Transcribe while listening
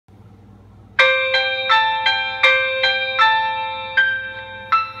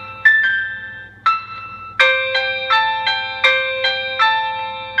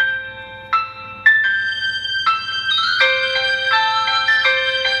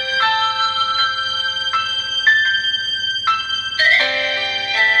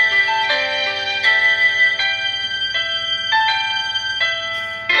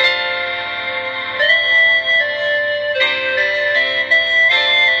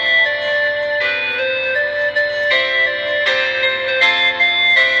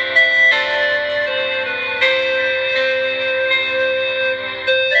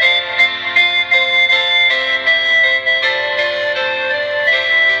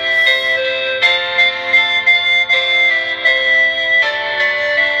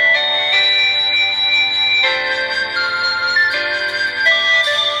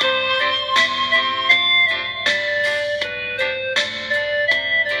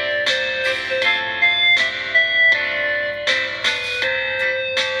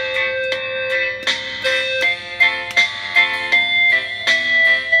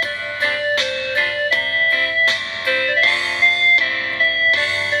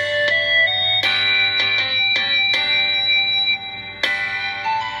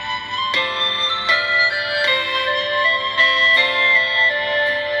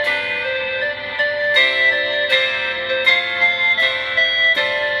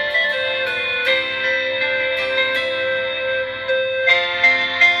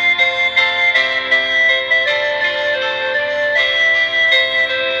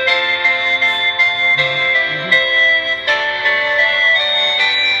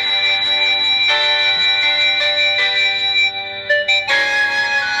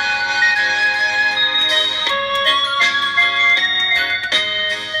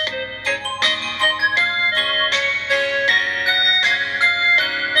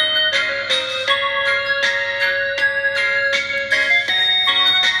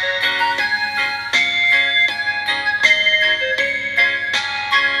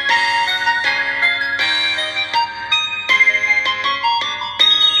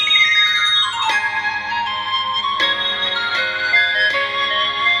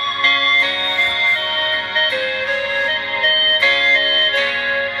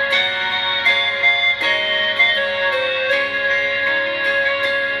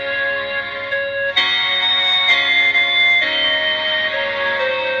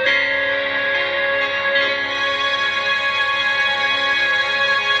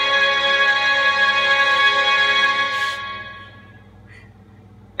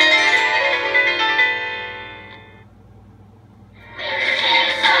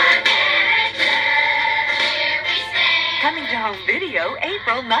Show,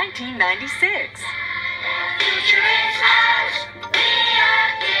 April 1996. Future is ours. We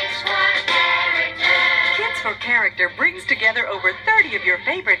are Kids for Character. Kids for Character brings together over 30 of your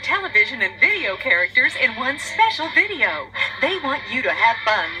favorite television and video characters in one special video. They want you to have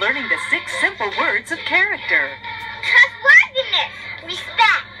fun learning the 6 simple words of character. Trustworthiness,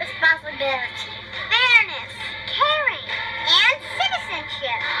 respect, responsibility, fairness, caring, and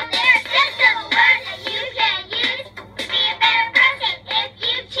citizenship. There are 6 simple words that you can use to be a better person if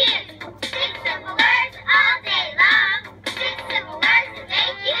you choose. 6 simple words all day long. 6 simple words to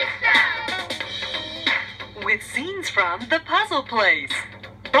make you strong. With scenes from The Puzzle Place,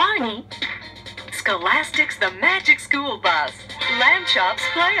 Barney, Scholastic's The Magic School Bus, Lamb Chop's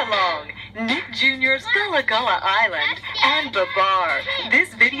Play Along, Nick Jr.'s Gullah Gullah Island, and The Bar.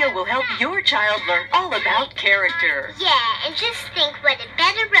 This video will help your child learn all about character. Yeah, and just think what a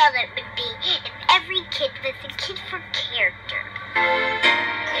better world it would be if every kid was a kid for character.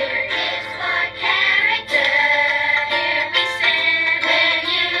 We're Kids for Character. Here we stand and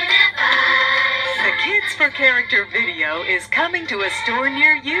unify. The Kids for Character video is coming to a store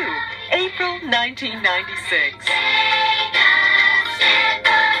near you, April 1996. Take a stand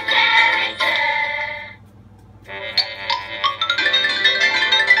for character.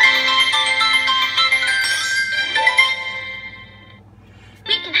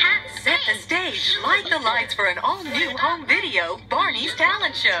 We can have Set the stage, light the lights for an all-new home video, Barney's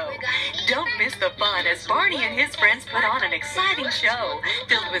Talent Show. Don't miss the fun as Barney and his friends put on an exciting show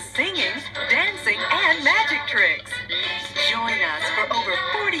filled with singing, dancing, and magic tricks. Join us for over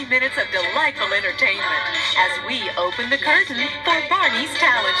 40 minutes of delightful entertainment as we open the curtain for Barney's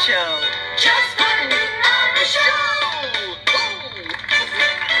Talent Show. Just one